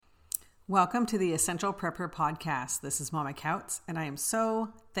Welcome to the Essential Prepper Podcast. This is Mama Couts, and I am so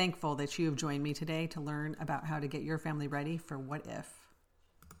thankful that you have joined me today to learn about how to get your family ready for what if.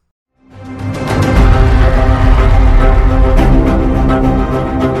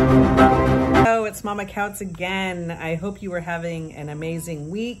 Hello, it's Mama Couts again. I hope you are having an amazing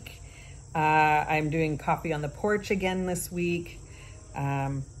week. I'm doing coffee on the porch again this week.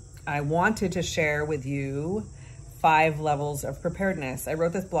 I wanted to share with you 5 levels of preparedness. I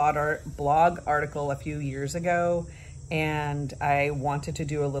wrote this blog article a few years ago, and I wanted to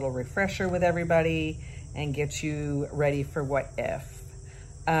do a little refresher with everybody and get you ready for what if.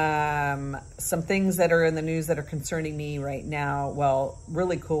 Some things that are in the news that are concerning me right now. Well,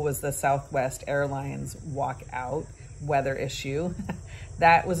 really cool was the Southwest Airlines walkout weather issue.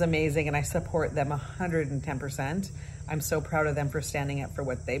 That was amazing, and I support them 110%. I'm so proud of them for standing up for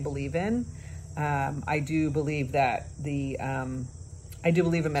what they believe in. I do believe that I do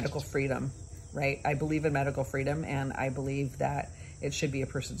believe in medical freedom, right? I believe in medical freedom, and I believe that it should be a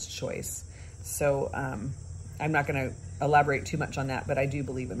person's choice. So I'm not going to elaborate too much on that, but I do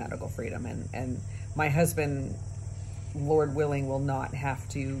believe in medical freedom, and my husband, Lord willing, will not have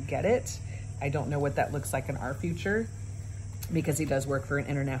to get it. I don't know what that looks like in our future because he does work for an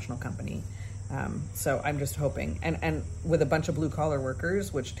international company. So I'm just hoping, and with a bunch of blue collar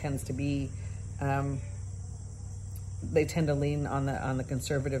workers, which tends to be, they tend to lean on the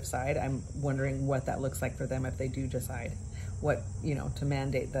conservative side. I'm wondering what that looks like for them if they do decide to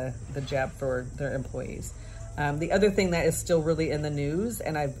mandate the jab for their employees. The other thing that is still really in the news,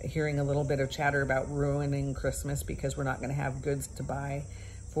 and I'm hearing a little bit of chatter about ruining Christmas because we're not going to have goods to buy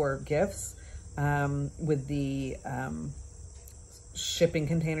for gifts, with the shipping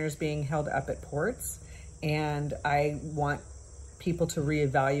containers being held up at ports. And I want people to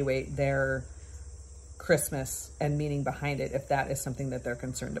reevaluate their Christmas and meaning behind it if that is something that they're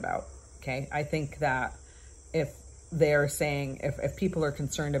concerned about. Okay, I think that if they're saying, if people are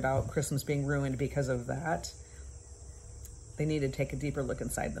concerned about Christmas being ruined because of that, they need to take a deeper look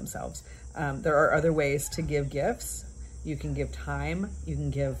inside themselves. There are other ways to give gifts. You can give time. You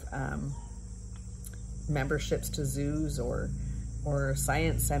can give memberships to zoos or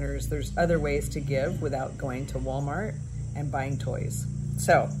science centers. There's other ways to give without going to Walmart and buying toys.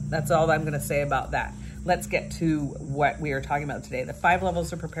 So that's all I'm going to say about that. Let's get to what we are talking about today, the 5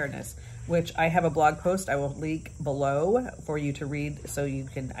 levels of preparedness, which I have a blog post I will link below for you to read, so you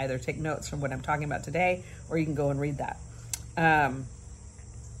can either take notes from what I'm talking about today, or you can go and read that.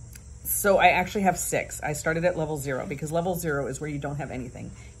 So I actually have 6. I started at level 0 because level 0 is where you don't have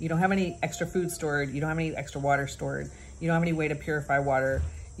anything. You don't have any extra food stored. You don't have any extra water stored. You don't have any way to purify water.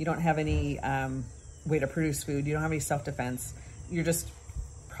 You don't have any way to produce food. You don't have any self-defense. You're just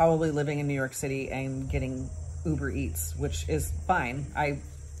probably living in New York City and getting Uber Eats, which is fine.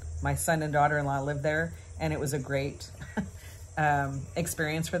 My son and daughter-in-law lived there, and it was a great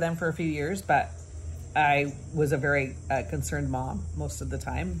experience for them for a few years, but I was a very concerned mom most of the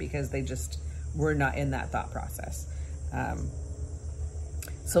time because they just were not in that thought process.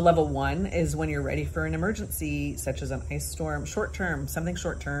 So level 1 is when you're ready for an emergency, such as an ice storm, something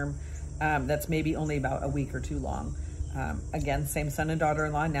short-term, that's maybe only about a week or 2 long. Again, same son and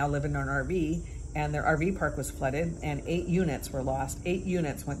daughter-in-law now live in an RV, and their RV park was flooded, and 8 units were lost. 8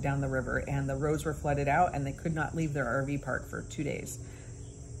 units went down the river, and the roads were flooded out, and they could not leave their RV park for 2 days.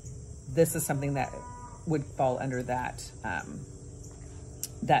 This is something that would fall under that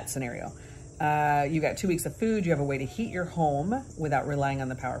scenario. You got 2 weeks of food. You have a way to heat your home without relying on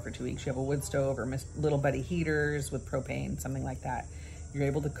the power for 2 weeks. You have a wood stove or little buddy heaters with propane, something like that. You're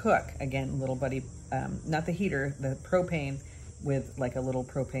able to cook, again, little buddy, not the heater, the propane, with like a little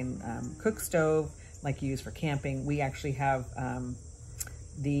propane cook stove like you use for camping. We actually have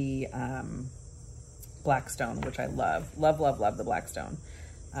the Blackstone, which I love the Blackstone.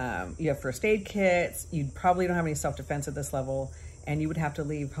 You have first aid kits. You probably don't have any self-defense at this level, and you would have to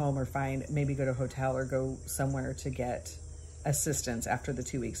leave home or maybe go to a hotel or go somewhere to get assistance after the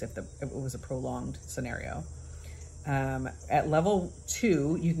 2 weeks if it was a prolonged scenario. At level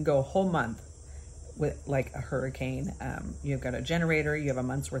 2, you can go a whole month with like a hurricane. You've got a generator, you have a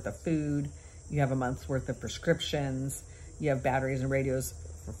month's worth of food, you have a month's worth of prescriptions, you have batteries and radios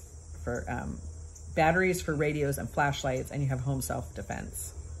for batteries for radios and flashlights, and you have home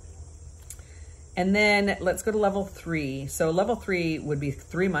self-defense. And then let's go to level 3. So level 3 would be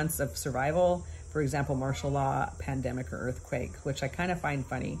 3 months of survival. For example, martial law, pandemic, or earthquake, which I kind of find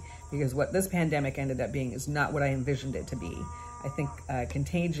funny because what this pandemic ended up being is not what I envisioned it to be. I think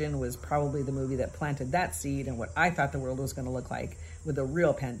Contagion was probably the movie that planted that seed and what I thought the world was going to look like with a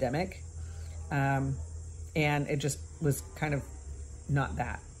real pandemic. And it just was kind of not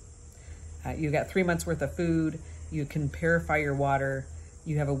that. You got 3 months worth of food. You can purify your water.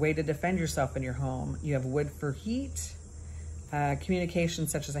 You have a way to defend yourself in your home. You have wood for heat, communication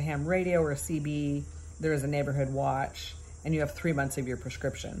such as a ham radio or a CB. There is a neighborhood watch, and you have 3 months of your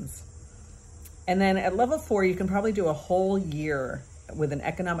prescriptions. And then at level 4, you can probably do a whole year with an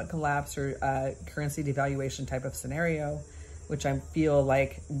economic collapse or currency devaluation type of scenario, which I feel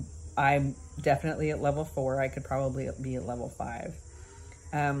like I'm definitely at level 4. I could probably be at level 5.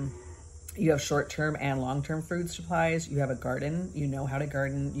 You have short-term and long-term food supplies. You have a garden. You know how to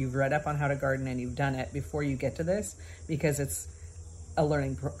garden. You've read up on how to garden, and you've done it before you get to this, because it's a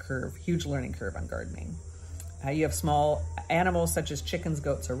learning curve, huge learning curve on gardening. You have small animals such as chickens,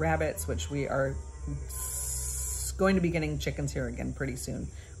 goats, or rabbits, which we are going to be getting chickens here again pretty soon.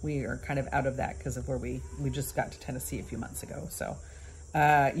 We are kind of out of that because of where we just got to Tennessee a few months ago. So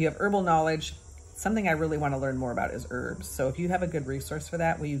you have herbal knowledge. Something I really want to learn more about is herbs. So if you have a good resource for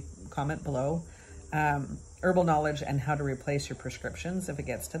that, will you comment below? Herbal knowledge and how to replace your prescriptions if it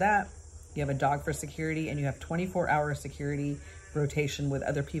gets to that. You have a dog for security, and you have 24-hour security rotation with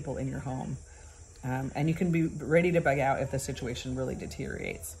other people in your home. And you can be ready to bug out if the situation really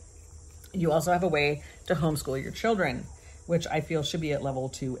deteriorates. You also have a way to homeschool your children, which I feel should be at level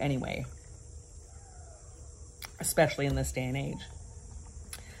 2 anyway, especially in this day and age.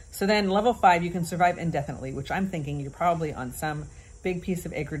 So then level 5, you can survive indefinitely, which I'm thinking you're probably on some big piece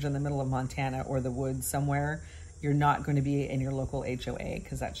of acreage in the middle of Montana or the woods somewhere. You're not going to be in your local HOA,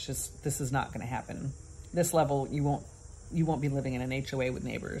 because this is not going to happen. This level, you won't be living in an HOA with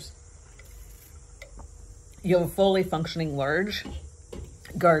neighbors. You have a fully functioning large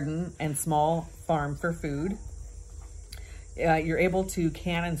garden and small farm for food. You're able to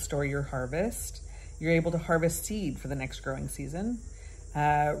can and store your harvest. You're able to harvest seed for the next growing season.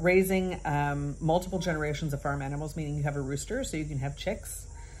 Raising multiple generations of farm animals, meaning you have a rooster so you can have chicks,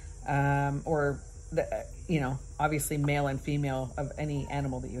 or obviously male and female of any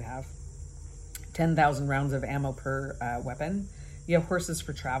animal that you have. 10,000 rounds of ammo per weapon. You have horses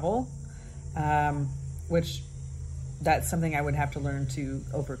for travel, which that's something I would have to learn to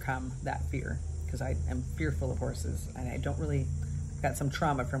overcome that fear, because I am fearful of horses, and I don't really, got some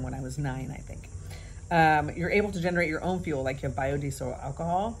trauma from when I was 9, I think. You're able to generate your own fuel, like you have biodiesel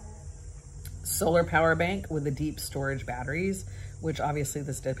alcohol, solar power bank with the deep storage batteries, which obviously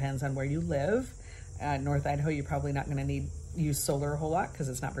this depends on where you live. North Idaho, you're probably not going to use solar a whole lot because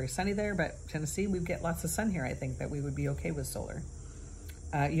it's not very sunny there, but Tennessee, we get lots of sun here. I think that we would be okay with solar.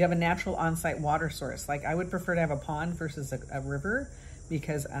 You have a natural on-site water source. Like, I would prefer to have a pond versus a river,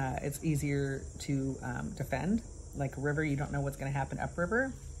 because it's easier to defend. Like a river, you don't know what's going to happen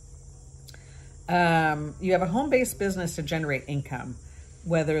upriver. You have a home-based business to generate income,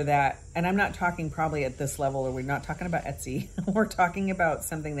 whether that, and I'm not talking probably at this level, or we're not talking about Etsy. We're talking about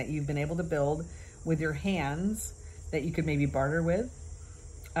something that you've been able to build with your hands that you could maybe barter with.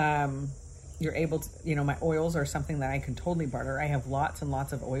 You're able to, my oils are something that I can totally barter. I have lots and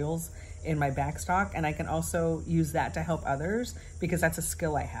lots of oils in my backstock, and I can also use that to help others, because that's a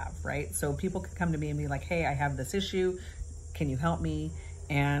skill I have, right? So people can come to me and be like, hey, I have this issue. Can you help me?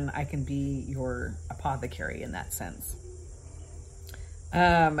 And I can be your apothecary in that sense.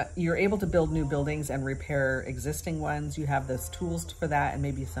 You're able to build new buildings and repair existing ones. You have those tools for that, and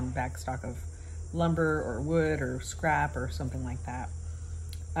maybe some backstock of lumber or wood or scrap or something like that.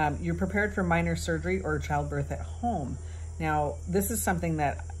 You're prepared for minor surgery or childbirth at home. Now, this is something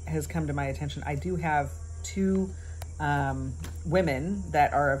that has come to my attention. I do have 2 women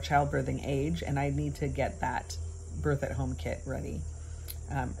that are of childbirthing age, and I need to get that birth at home kit ready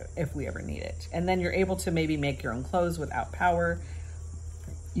if we ever need it. And then you're able to maybe make your own clothes without power.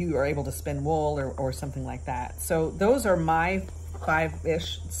 You are able to spin wool or something like that. So those are my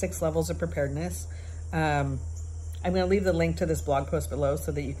 6 levels of preparedness. I'm going to leave the link to this blog post below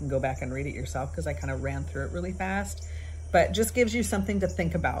so that you can go back and read it yourself, because I kind of ran through it really fast. But just gives you something to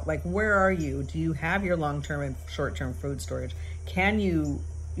think about. Like, where are you? Do you have your long-term and short-term food storage? Can you,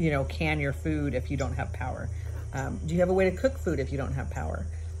 can your food if you don't have power? Do you have a way to cook food if you don't have power?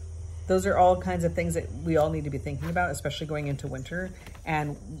 Those are all kinds of things that we all need to be thinking about, especially going into winter.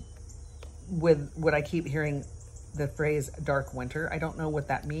 And with what I keep hearing, the phrase dark winter, I don't know what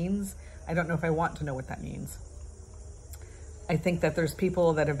that means. I don't know if I want to know what that means. I think that there's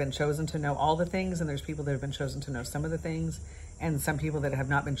people that have been chosen to know all the things, and there's people that have been chosen to know some of the things, and some people that have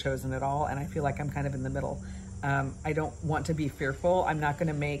not been chosen at all. And I feel like I'm kind of in the middle. I don't want to be fearful. I'm not going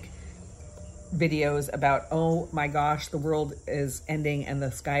to make videos about, oh my gosh, the world is ending and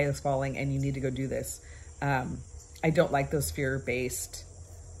the sky is falling and you need to go do this. I don't like those fear-based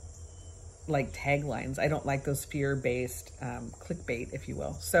taglines. I don't like those fear-based clickbait, if you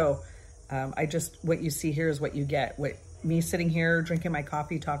will. So What you see here is what you get. Me sitting here drinking my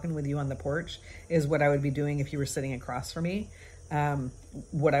coffee, talking with you on the porch is what I would be doing if you were sitting across from me.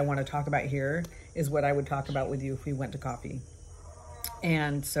 What I want to talk about here is what I would talk about with you if we went to coffee.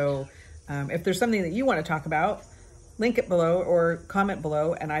 And so if there's something that you want to talk about, link it below or comment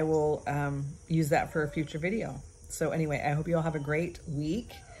below, and I will use that for a future video. So anyway, I hope you all have a great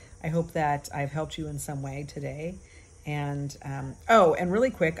week. I hope that I've helped you in some way today. And and really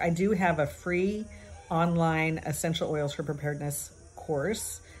quick, I do have a free online essential oils for preparedness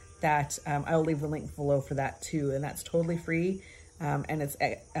course that I'll leave the link below for that too. And that's totally free. And it's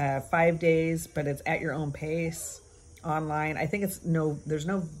 5 days, but it's at your own pace online. I think there's no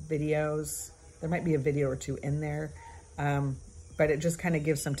videos. There might be a video or two in there. But it just kind of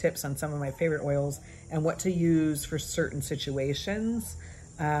gives some tips on some of my favorite oils and what to use for certain situations.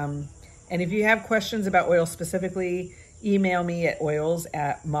 And if you have questions about oils specifically, email me at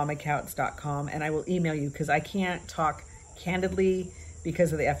oils@mamacouts.com, and I will email you because I can't talk candidly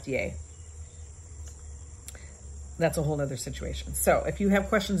because of the FDA. That's a whole nother situation. So if you have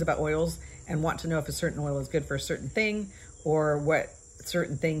questions about oils and want to know if a certain oil is good for a certain thing or what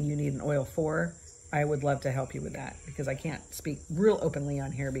certain thing you need an oil for, I would love to help you with that because I can't speak real openly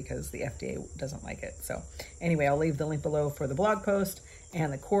on here because the FDA doesn't like it. So anyway, I'll leave the link below for the blog post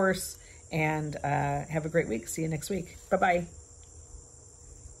and the course, and have a great week. See you next week. Bye-bye.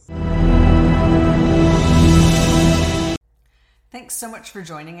 Thanks so much for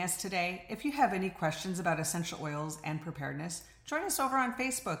joining us today. If you have any questions about essential oils and preparedness, join us over on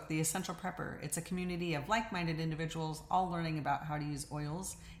Facebook, The Essential Prepper. It's a community of like-minded individuals all learning about how to use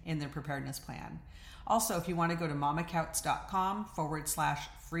oils in their preparedness plan. Also, if you want to go to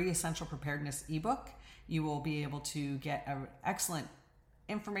mamacouts.com/free essential preparedness ebook, you will be able to get an excellent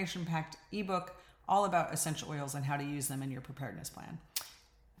information-packed ebook all about essential oils and how to use them in your preparedness plan.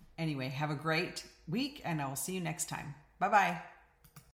 Anyway, have a great week, and I will see you next time. Bye-bye.